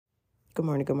Good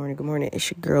morning, good morning, good morning.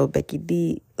 It's your girl, Becky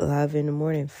D, live in the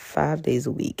morning, 5 days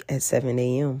a week at 7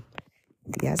 a.m.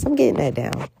 Yes, I'm getting that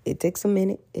down. It takes a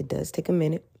minute. It does take a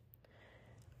minute.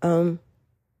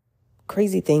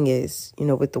 Crazy thing is,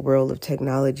 with the world of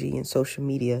technology and social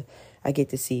media, I get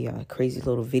to see crazy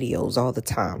little videos all the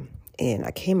time. And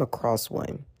I came across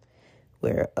one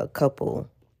where a couple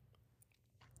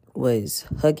was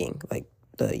hugging. Like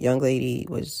the young lady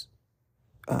was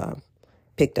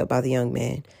picked up by the young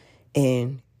man,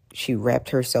 and she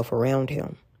wrapped herself around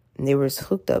him. And they was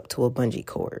hooked up to a bungee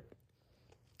cord.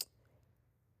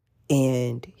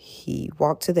 And he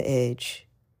walked to the edge.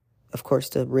 Of course,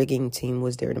 the rigging team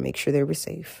was there to make sure they were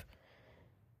safe.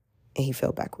 And he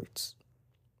fell backwards.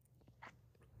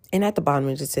 And at the bottom,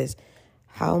 it just says,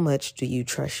 how much do you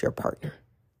trust your partner?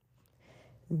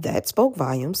 That spoke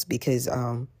volumes because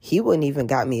he wouldn't even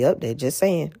got me up there. Just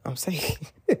saying. I'm saying.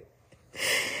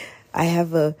 I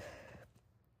have a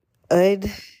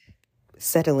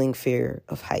unsettling fear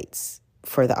of heights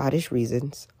for the oddest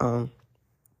reasons.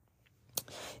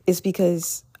 It's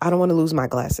because I don't want to lose my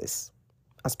glasses.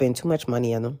 I spend too much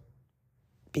money on them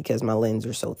because my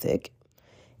lenses are so thick.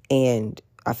 And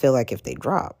I feel like if they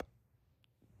drop,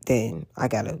 then I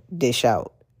got to dish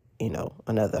out,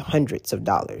 another hundreds of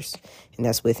dollars. And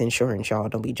that's with insurance, y'all.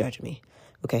 Don't be judging me.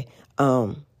 Okay.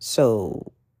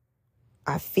 So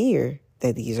I fear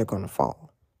that these are going to fall.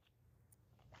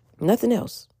 Nothing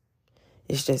else.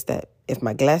 It's just that if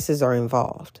my glasses are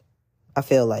involved, I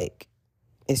feel like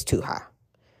it's too high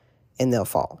and they'll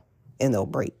fall and they'll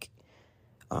break.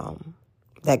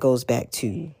 That goes back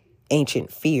to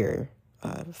ancient fear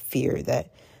that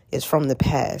is from the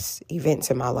past, events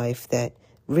in my life that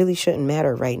really shouldn't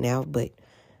matter right now. But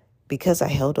because I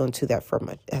held on to that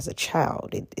as a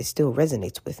child, it still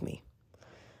resonates with me.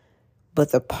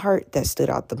 But the part that stood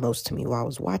out the most to me while I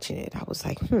was watching it, I was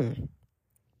like,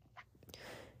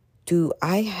 do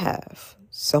I have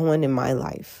someone in my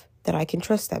life that I can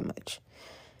trust that much?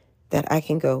 That I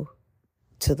can go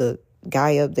to the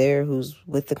guy up there who's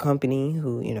with the company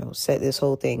who, set this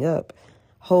whole thing up,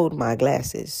 hold my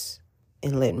glasses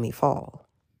and let me fall.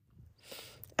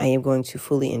 I am going to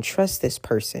fully entrust this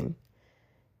person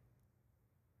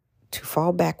to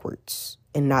fall backwards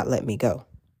and not let me go.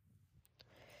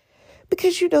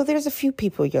 Because, there's a few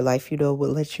people in your life, will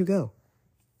let you go.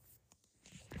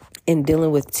 In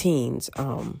dealing with teens,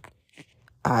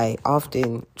 I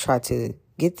often try to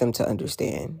get them to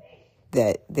understand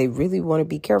that they really want to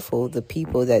be careful the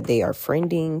people that they are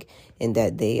friending and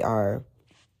that they are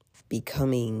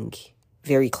becoming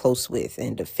very close with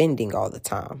and defending all the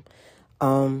time.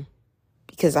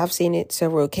 Because I've seen it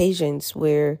several occasions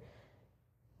where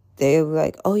they're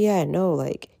like, oh yeah, no,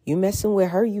 like you messing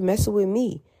with her, you messing with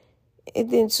me.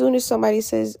 And then as soon as somebody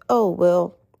says, oh,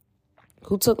 well,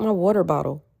 who took my water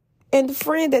bottle? And the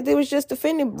friend that they was just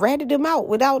defending ratted them out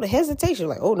without a hesitation.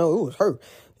 Like, oh no, it was her.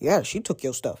 Yeah, she took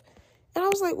your stuff. And I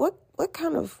was like, what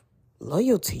kind of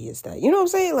loyalty is that? You know what I'm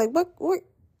saying? Like, what,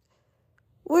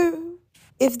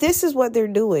 if this is what they're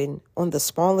doing on the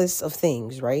smallest of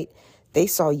things, right? They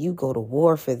saw you go to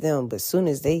war for them, but as soon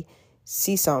as they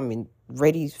see something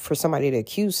ready for somebody to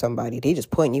accuse somebody, they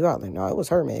just pointing you out. Like, no, it was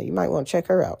her, man. You might want to check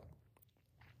her out.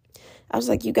 I was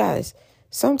like, you guys,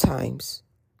 sometimes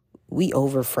we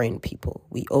over-friend people.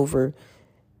 We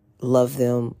over-love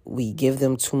them. We give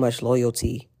them too much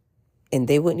loyalty. And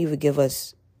they wouldn't even give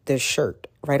us their shirt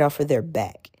right off of their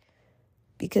back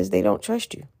because they don't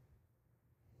trust you.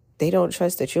 They don't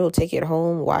trust that you'll take it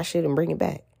home, wash it, and bring it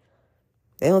back.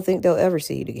 They don't think they'll ever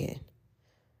see it again.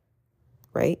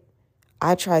 Right?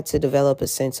 I try to develop a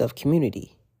sense of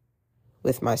community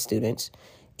with my students.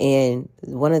 And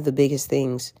one of the biggest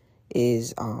things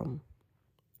is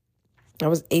I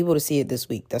was able to see it this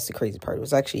week. That's the crazy part. It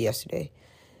was actually yesterday.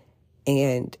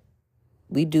 And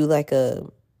we do like a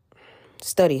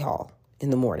study hall in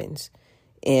the mornings.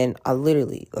 And I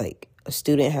literally, like, a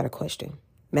student had a question,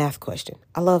 math question.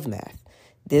 I love math.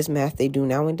 This math they do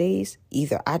nowadays,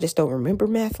 either I just don't remember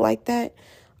math like that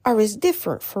or it's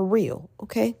different for real,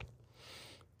 okay?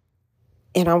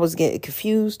 And I was getting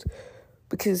confused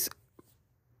because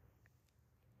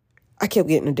I kept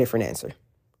getting a different answer.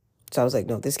 So I was like,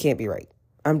 no, this can't be right.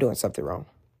 I'm doing something wrong.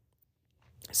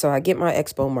 So I get my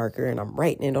Expo marker and I'm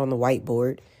writing it on the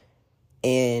whiteboard.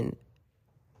 And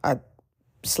I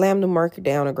slammed the marker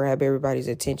down and grabbed everybody's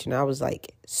attention. I was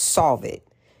like, solve it.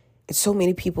 And so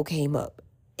many people came up.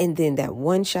 And then that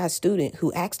one-shot student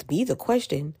who asked me the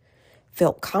question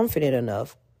felt confident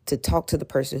enough to talk to the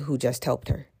person who just helped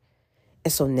her.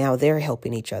 And so now they're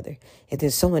helping each other. And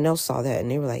then someone else saw that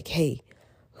and they were like, hey,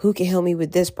 who can help me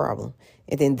with this problem?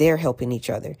 And then they're helping each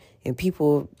other. And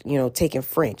people, taking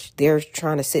French, they're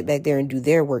trying to sit back there and do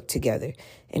their work together.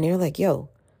 And they're like, yo,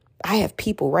 I have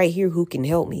people right here who can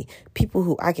help me, people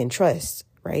who I can trust,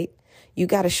 right? You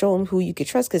got to show them who you can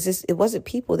trust, because it wasn't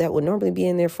people that would normally be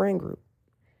in their friend group.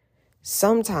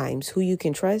 Sometimes who you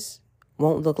can trust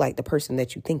won't look like the person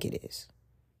that you think it is.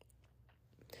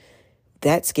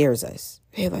 That scares us.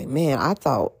 They're like, man, I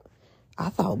thought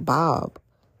Bob,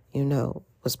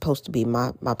 was supposed to be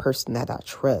my person that I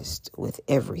trust with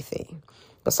everything.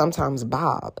 But sometimes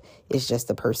Bob is just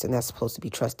the person that's supposed to be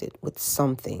trusted with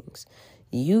some things.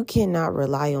 You cannot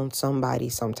rely on somebody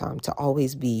sometimes to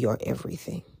always be your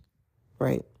everything,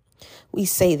 right? We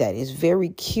say that. It's very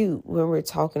cute when we're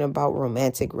talking about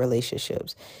romantic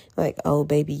relationships. Like, oh,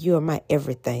 baby, you are my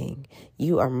everything.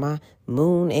 You are my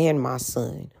moon and my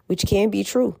sun, which can be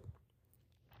true.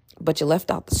 But you left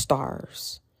out the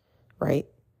stars, right?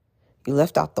 You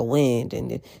left out the wind.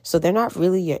 And so they're not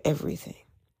really your everything.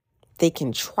 They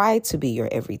can try to be your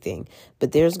everything,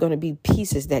 but there's going to be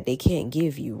pieces that they can't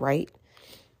give you, right?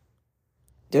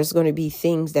 There's going to be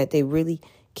things that they really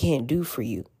can't do for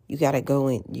you. You got to go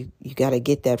in. You got to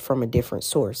get that from a different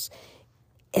source.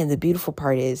 And the beautiful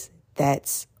part is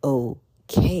that's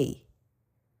okay.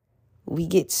 We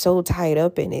get so tied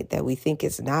up in it that we think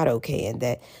it's not okay and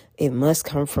that it must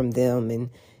come from them. And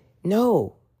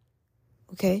no,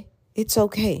 okay, it's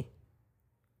okay.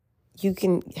 You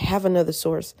can have another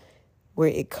source where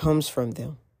it comes from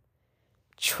them.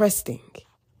 Trusting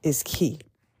is key.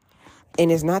 And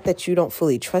it's not that you don't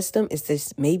fully trust them. It's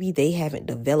just maybe they haven't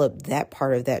developed that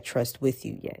part of that trust with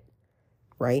you yet,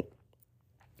 right?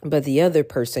 But the other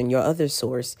person, your other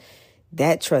source,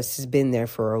 that trust has been there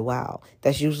for a while.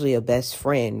 That's usually a best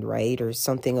friend, right? Or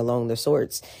something along the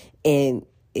sorts. And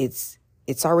it's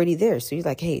already there. So you're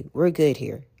like, hey, we're good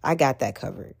here. I got that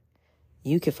covered.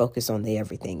 You can focus on the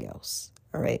everything else.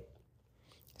 All right.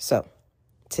 So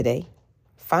today,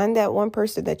 find that one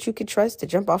person that you can trust to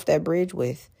jump off that bridge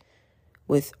with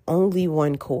only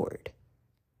one cord.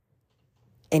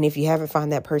 And if you haven't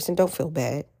found that person, don't feel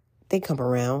bad. They come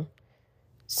around.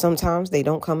 Sometimes they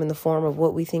don't come in the form of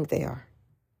what we think they are.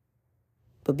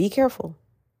 But be careful,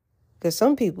 because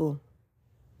some people,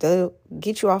 they'll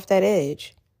get you off that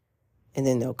edge and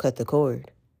then they'll cut the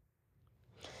cord.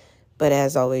 But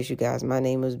as always, you guys, my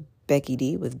name is Becky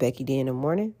D with Becky D in the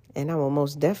Morning, and I will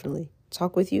most definitely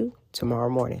talk with you tomorrow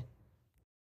morning.